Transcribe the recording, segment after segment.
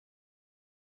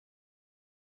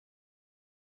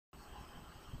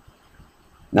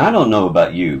Now, I don't know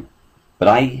about you, but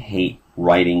I hate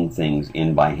writing things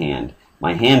in by hand.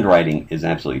 My handwriting is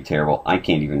absolutely terrible. I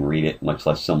can't even read it, much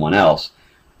less someone else.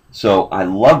 So I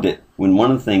loved it when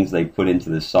one of the things they put into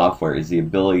this software is the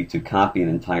ability to copy an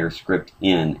entire script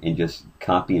in and just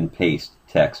copy and paste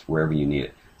text wherever you need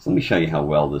it. So let me show you how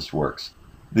well this works.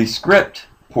 The script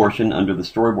portion under the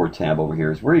Storyboard tab over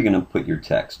here is where you're going to put your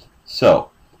text.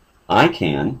 So I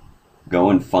can go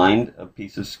and find a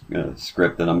piece of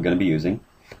script that I'm going to be using.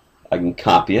 I can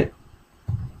copy it,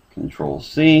 Control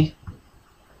C,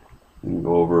 and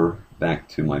go over back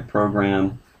to my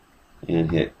program and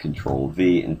hit Control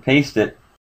V and paste it.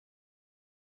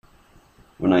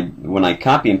 When I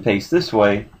copy and paste this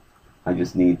way, I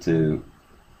just need to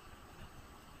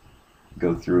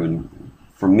go through, and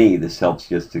for me this helps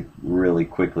just to really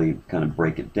quickly kind of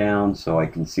break it down so I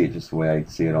can see it just the way I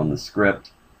see it on the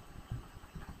script.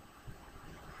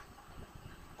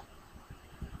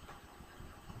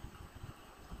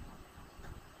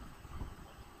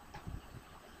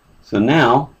 So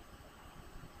now,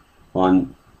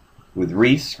 with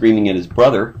Reese screaming at his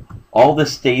brother, all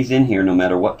this stays in here no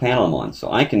matter what panel I'm on. So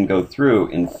I can go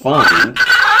through and find,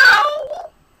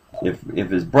 if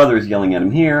his brother is yelling at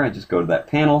him here, I just go to that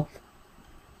panel,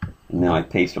 and now I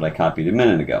paste what I copied a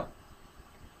minute ago.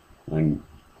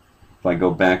 If I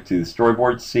go back to the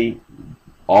storyboard, see,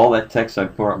 all that text I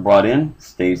brought in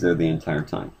stays there the entire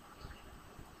time.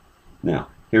 Now,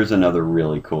 here's another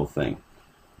really cool thing.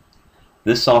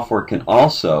 This software can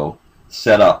also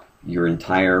set up your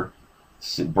entire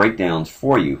breakdowns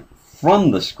for you from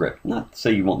the script. Not to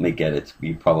say you won't make edits,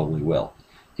 you probably will.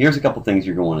 Here's a couple things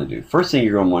you're going to want to do. First thing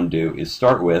you're going to want to do is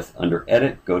start with, under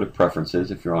Edit, go to Preferences.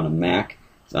 If you're on a Mac,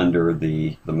 it's under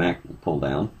the Mac pull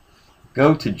down.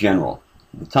 Go to General.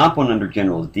 The top one under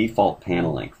General is Default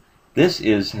Panel Length. This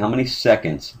is how many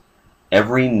seconds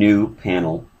every new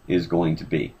panel is going to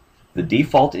be. The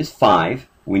default is 5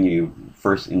 when you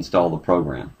first install the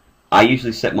program. I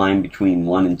usually set mine between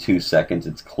 1 and 2 seconds.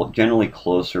 It's generally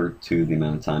closer to the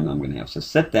amount of time I'm going to have. So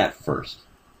set that first.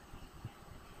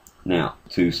 Now,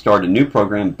 to start a new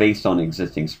program based on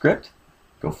existing script,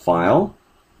 go File,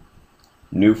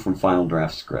 New from Final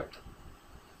Draft Script.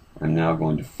 I'm now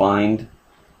going to find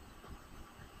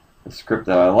a script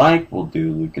that I like. We'll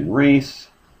do Luke and Reese.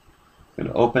 Go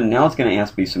to Open. Now it's going to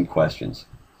ask me some questions.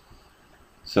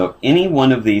 So any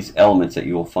one of these elements that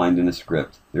you will find in a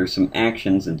script, there's some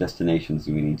actions and destinations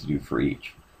that we need to do for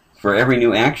each. For every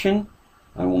new action,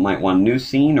 I might want a new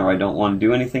scene, or I don't want to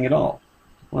do anything at all.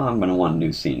 Well, I'm going to want a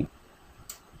new scene.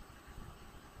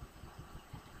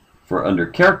 For under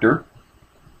character,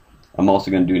 I'm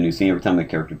also going to do a new scene. Every time the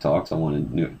character talks, I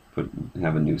want to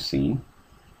have a new scene.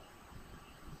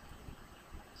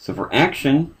 So for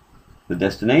action, the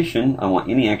destination, I want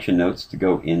any action notes to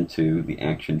go into the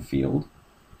action field.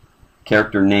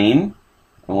 Character name,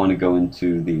 I want to go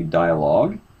into the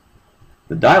dialogue.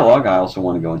 The dialogue, I also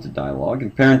want to go into dialogue.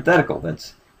 And parenthetical,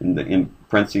 that's in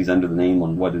parentheses under the name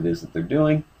on what it is that they're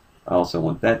doing. I also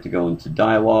want that to go into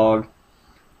dialogue.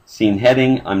 Scene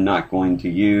heading, I'm not going to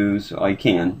use. I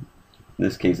can. In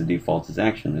this case, the default is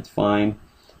action. That's fine.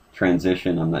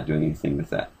 Transition, I'm not doing anything with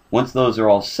that. Once those are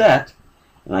all set,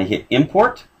 and I hit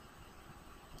import,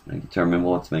 I determine,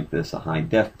 well, let's make this a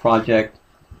high-def project.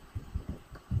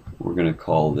 We're going to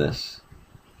call this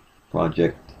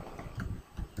project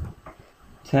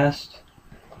test.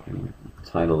 And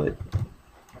title it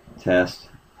test.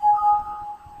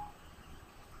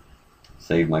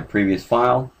 Save my previous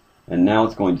file, and now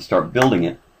it's going to start building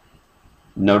it.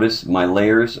 Notice my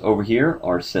layers over here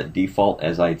are set default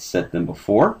as I had set them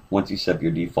before. Once you set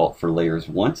your default for layers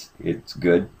once, it's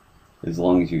good as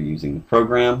long as you're using the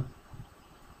program.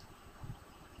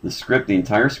 The script, the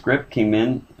entire script came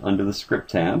in under the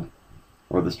script tab,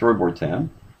 or the storyboard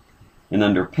tab. And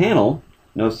under panel,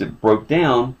 notice it broke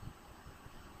down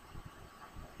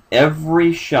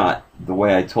every shot the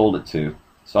way I told it to.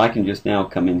 So I can just now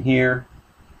come in here,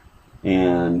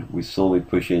 and we slowly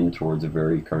push in towards a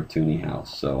very cartoony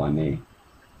house. So I may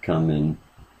come in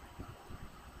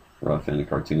rough in a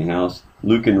cartoony house.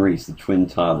 Luke and Reese, the twin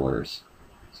toddlers.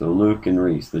 So Luke and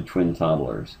Reese, the twin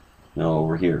toddlers. Now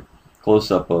over here,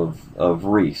 close-up of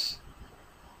Reese.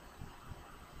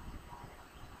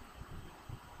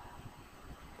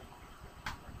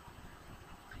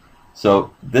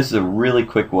 So this is a really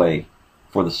quick way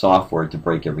for the software to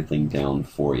break everything down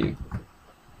for you.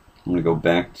 I'm going to go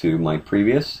back to my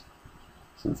previous,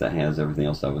 since that has everything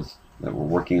else that we're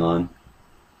working on.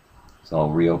 So I'll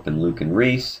reopen Luke and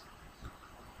Reese.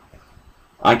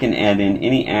 I can add in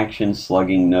any action,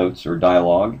 slugging, notes, or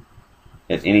dialogue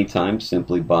at any time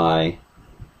simply by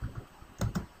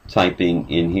typing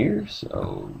in here.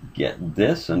 So get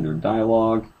this under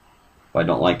dialogue. If I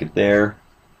don't like it there,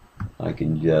 I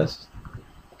can just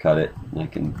cut it and I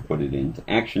can put it into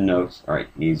action notes. Alright,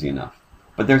 easy enough.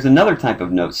 But there's another type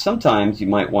of note. Sometimes you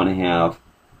might want to have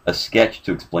a sketch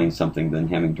to explain something than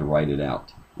having to write it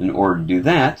out. In order to do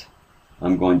that,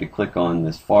 I'm going to click on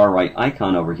this far right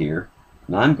icon over here,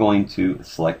 and I'm going to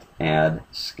select Add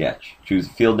Sketch. Choose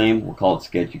a field name. We'll call it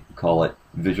Sketch. You can call it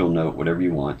Visual Note, whatever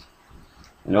you want.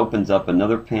 It opens up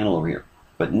another panel over here.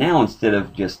 But now, instead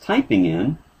of just typing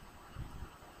in,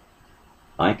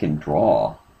 I can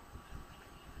draw.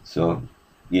 So,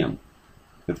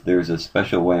 if there's a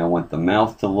special way I want the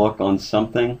mouth to look on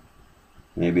something,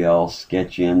 maybe I'll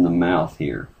sketch in the mouth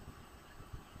here.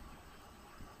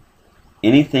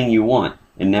 Anything you want.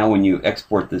 And now when you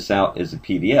export this out as a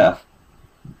PDF,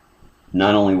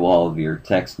 not only will all of your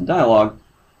text and dialogue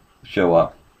show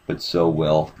up, but so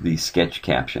will the sketch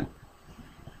caption.